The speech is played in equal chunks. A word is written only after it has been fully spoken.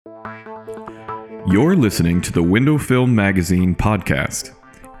You're listening to the Window Film Magazine podcast.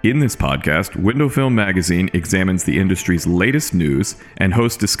 In this podcast, Window Film Magazine examines the industry's latest news and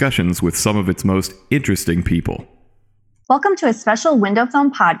hosts discussions with some of its most interesting people. Welcome to a special Window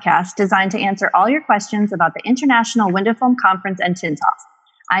Film podcast designed to answer all your questions about the International Window Film Conference and Tintoff.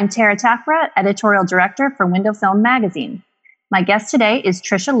 I'm Tara Tafra, Editorial Director for Window Film Magazine. My guest today is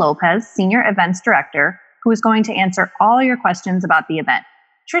Trisha Lopez, Senior Events Director, who is going to answer all your questions about the event.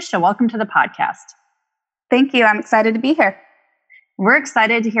 Trisha, welcome to the podcast. Thank you. I'm excited to be here. We're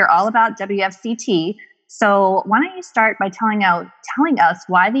excited to hear all about WFCT. So why don't you start by telling us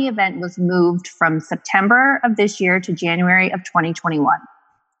why the event was moved from September of this year to January of 2021?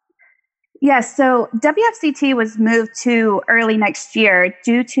 Yes, so WFCT was moved to early next year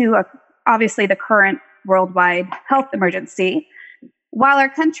due to obviously the current worldwide health emergency. While our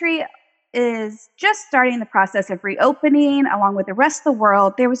country is just starting the process of reopening along with the rest of the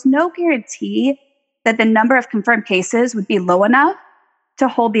world, there was no guarantee that the number of confirmed cases would be low enough to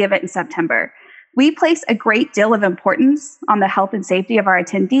hold the event in September. We place a great deal of importance on the health and safety of our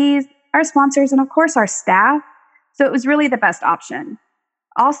attendees, our sponsors, and of course our staff. So it was really the best option.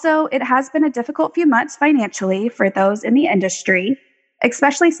 Also, it has been a difficult few months financially for those in the industry,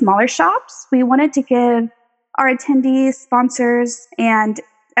 especially smaller shops. We wanted to give our attendees, sponsors, and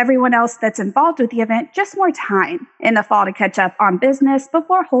everyone else that's involved with the event just more time in the fall to catch up on business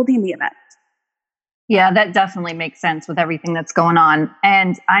before holding the event. Yeah, that definitely makes sense with everything that's going on.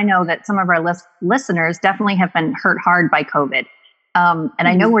 And I know that some of our listeners definitely have been hurt hard by COVID. And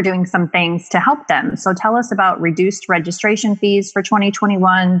I know we're doing some things to help them. So tell us about reduced registration fees for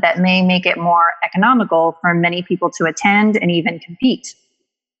 2021 that may make it more economical for many people to attend and even compete.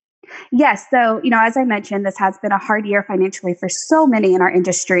 Yes. So, as I mentioned, this has been a hard year financially for so many in our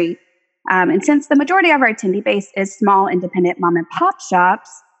industry. And since the majority of our attendee base is small, independent mom and pop shops,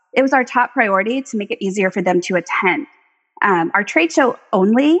 it was our top priority to make it easier for them to attend. Our trade show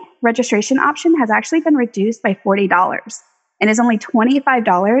only registration option has actually been reduced by $40 and is only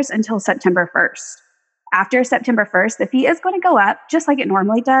 $25 until September 1st. After September 1st, the fee is going to go up just like it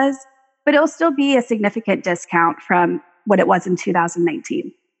normally does, but it'll still be a significant discount from what it was in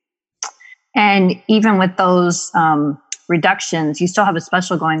 2019. And even with those reductions, you still have a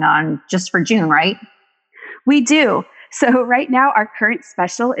special going on just for June, right? We do. So right now, our current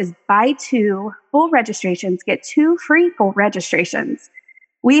special is buy two full registrations, get two free full registrations.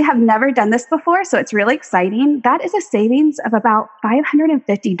 We have never done this before, so it's really exciting. That is a savings of about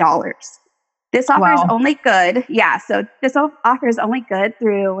 $550. This offer is only good. Yeah, so this offer is only good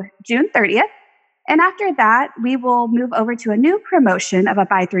through June 30th. And after that, we will move over to a new promotion of a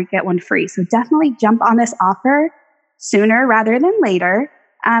buy three, get one free. So definitely jump on this offer sooner rather than later.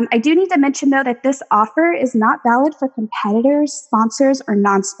 I do need to mention, though, that this offer is not valid for competitors, sponsors, or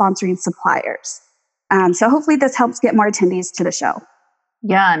non-sponsoring suppliers. So hopefully this helps get more attendees to the show.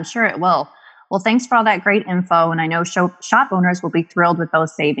 Yeah, I'm sure it will. Well, thanks for all that great info. And I know shop owners will be thrilled with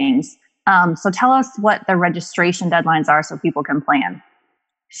those savings. So tell us what the registration deadlines are so people can plan.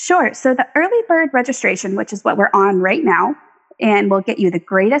 Sure. So the early bird registration, which is what we're on right now, and will get you the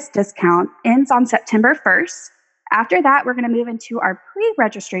greatest discount, ends on September 1st. After that, we're going to move into our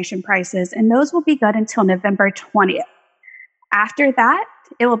pre-registration prices, and those will be good until November 20th. After that,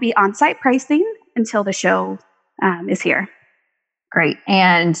 it will be on-site pricing until the show is here. Great.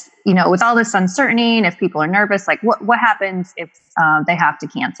 And, with all this uncertainty, and if people are nervous, like what happens if they have to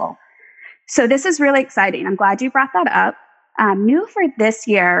cancel? So this is really exciting. I'm glad you brought that up. New for this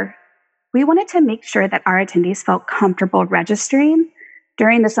year, we wanted to make sure that our attendees felt comfortable registering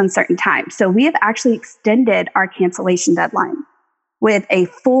during this uncertain time. So we have actually extended our cancellation deadline with a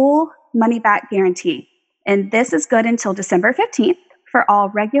full money back guarantee. And this is good until December 15th for all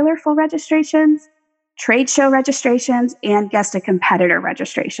regular full registrations, trade show registrations, and guest to competitor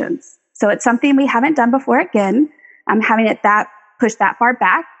registrations. So it's something we haven't done before again. I'm having it pushed that far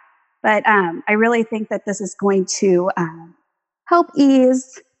back. But I really think that this is going to help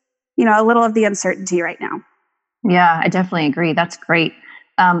ease, a little of the uncertainty right now. Yeah, I definitely agree. That's great.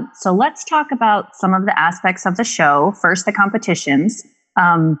 So let's talk about some of the aspects of the show. First, the competitions.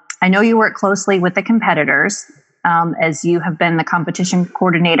 I know you work closely with the competitors as you have been the competition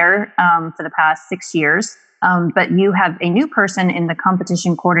coordinator for the past 6 years, but you have a new person in the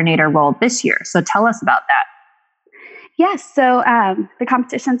competition coordinator role this year. So tell us about that. Yes, so the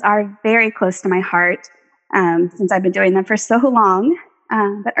competitions are very close to my heart since I've been doing them for so long.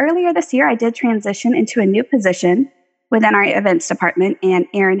 But earlier this year, I did transition into a new position within our events department, and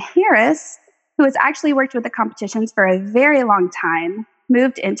Erin Harris, who has actually worked with the competitions for a very long time,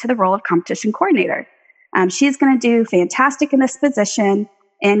 moved into the role of competition coordinator. She's going to do fantastic in this position,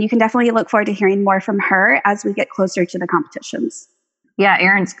 And you can definitely look forward to hearing more from her as we get closer to the competitions. Yeah,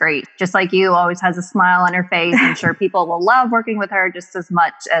 Erin's great. Just like you, always has a smile on her face. I'm sure people will love working with her just as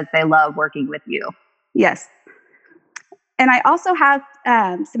much as they love working with you. Yes. And I also have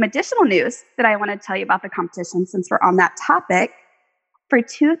some additional news that I want to tell you about the competition since we're on that topic. For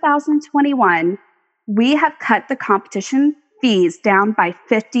 2021, we have cut the competition fees down by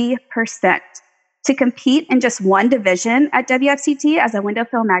 50%. To compete in just one division at WFCT as a Window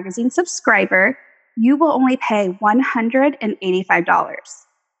Film Magazine subscriber, you will only pay $185. Wow.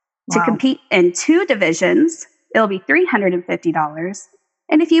 To compete in two divisions, it'll be $350.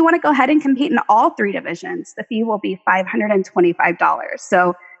 And if you want to go ahead and compete in all three divisions, the fee will be $525.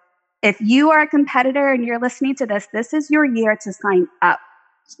 So if you are a competitor and you're listening to this, this is your year to sign up.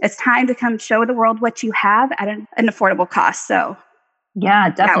 It's time to come show the world what you have at an affordable cost. So yeah,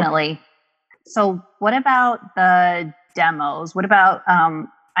 definitely. So what about the demos? What about,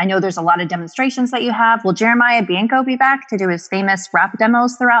 I know there's a lot of demonstrations that you have. Will Jeremiah Bianco be back to do his famous rap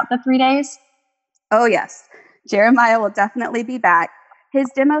demos throughout the 3 days? Oh, yes. Jeremiah will definitely be back. His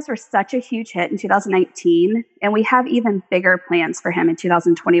demos were such a huge hit in 2019, and we have even bigger plans for him in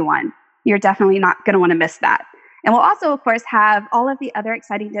 2021. You're definitely not going to want to miss that. And we'll also, of course, have all of the other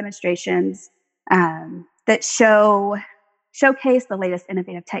exciting demonstrations that showcase the latest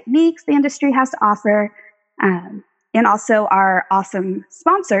innovative techniques the industry has to offer, and also our awesome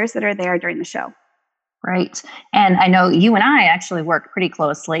sponsors that are there during the show. Right. And I know you and I actually work pretty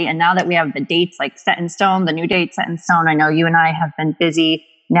closely. And now that we have the dates like set in stone, the new date set in stone, I know you and I have been busy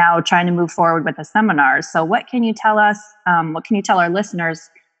now trying to move forward with the seminars. So what can you tell us? What can you tell our listeners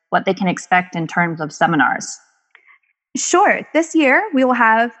what they can expect in terms of seminars? Sure. This year, we will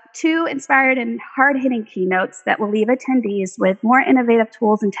have 2 inspired and hard-hitting keynotes that will leave attendees with more innovative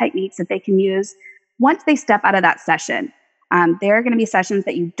tools and techniques that they can use once they step out of that session. There are going to be sessions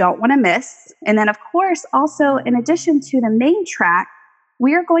that you don't want to miss. And then, of course, also, in addition to the main track,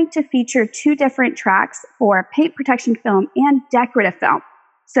 we are going to feature 2 different tracks for paint protection film and decorative film.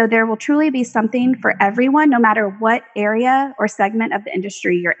 So there will truly be something for everyone, no matter what area or segment of the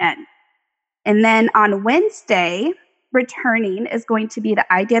industry you're in. And then on Wednesday, returning is going to be the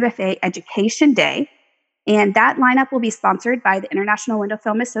IWFA Education Day. And that lineup will be sponsored by the International Window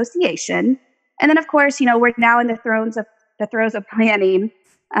Film Association. And then, of course, we're now in the throes of planning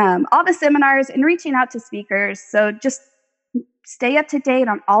all the seminars and reaching out to speakers. So just stay up to date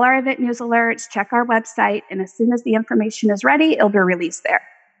on all our event news alerts, check our website, and as soon as the information is ready, it'll be released there.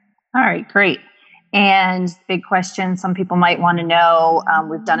 All right, great. And big question some people might want to know,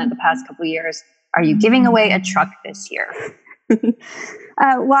 we've done it the past couple of years. Are you giving away a truck this year?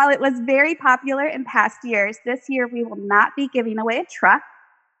 While it was very popular in past years, this year we will not be giving away a truck,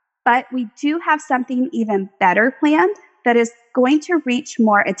 but we do have something even better planned that is going to reach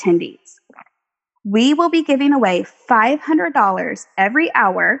more attendees. We will be giving away $500 every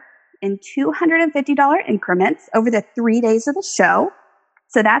hour in $250 increments over the 3 days of the show.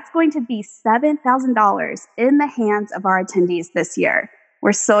 So that's going to be $7,000 in the hands of our attendees this year.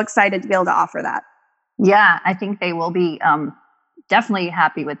 We're so excited to be able to offer that. Yeah, I think they will be definitely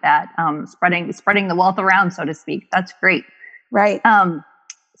happy with that. Spreading the wealth around, so to speak. That's great. Right.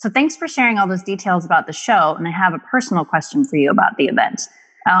 So thanks for sharing all those details about the show. And I have a personal question for you about the event.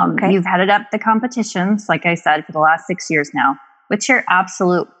 Okay. You've headed up the competitions, like I said, for the last 6 years now. What's your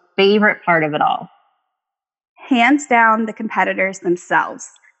absolute favorite part of it all? Hands down, the competitors themselves.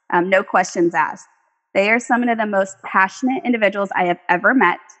 No questions asked. They are some of the most passionate individuals I have ever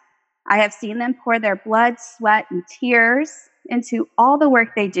met. I have seen them pour their blood, sweat, and tears into all the work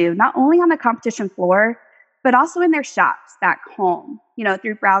they do, not only on the competition floor, but also in their shops back home,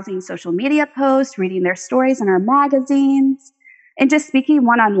 through browsing social media posts, reading their stories in our magazines, and just speaking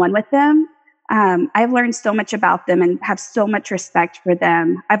one-on-one with them. I've learned so much about them and have so much respect for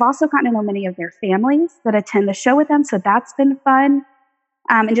them. I've also gotten to know many of their families that attend the show with them, so that's been fun.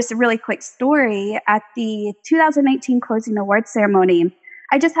 And just a really quick story, at the 2019 closing awards ceremony,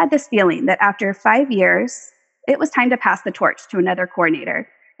 I just had this feeling that after 5 years, it was time to pass the torch to another coordinator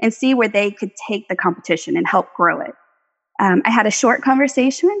and see where they could take the competition and help grow it. I had a short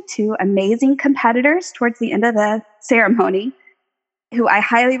conversation with 2 amazing competitors towards the end of the ceremony who I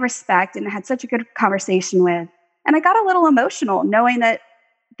highly respect and had such a good conversation with. And I got a little emotional knowing that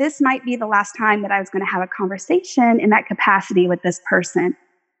this might be the last time that I was going to have a conversation in that capacity with this person.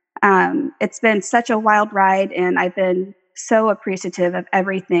 It's been such a wild ride, and I've been so appreciative of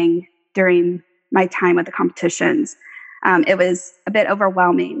everything during my time with the competitions. It was a bit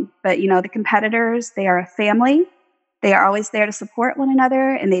overwhelming, but the competitors, they are a family. They are always there to support one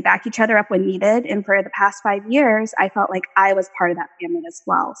another, and they back each other up when needed. And for the past 5 years, I felt like I was part of that family as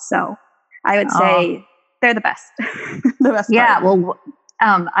well. So I would say they're the best. The best Yeah, part. well,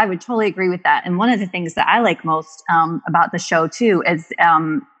 I would totally agree with that. And one of the things that I like most about the show too is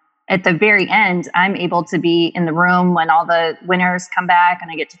at the very end, I'm able to be in the room when all the winners come back and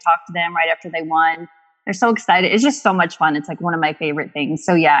I get to talk to them right after they won. They're so excited. It's just so much fun. It's like one of my favorite things.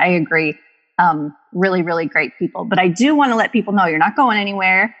 So yeah, I agree. Really, really great people. But I do want to let people know you're not going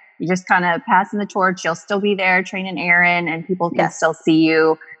anywhere. You're just kind of passing the torch. You'll still be there training Aaron and people can still see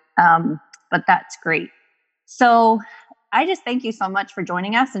you. But that's great. So I just thank you so much for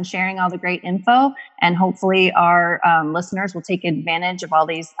joining us and sharing all the great info. And hopefully our listeners will take advantage of all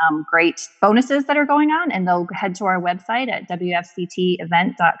these great bonuses that are going on. And they'll head to our website at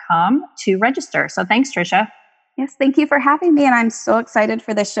wfctevent.com to register. So thanks, Tricia. Yes, thank you for having me. And I'm so excited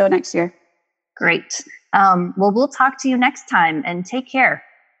for this show next year. Great. Well, we'll talk to you next time and take care.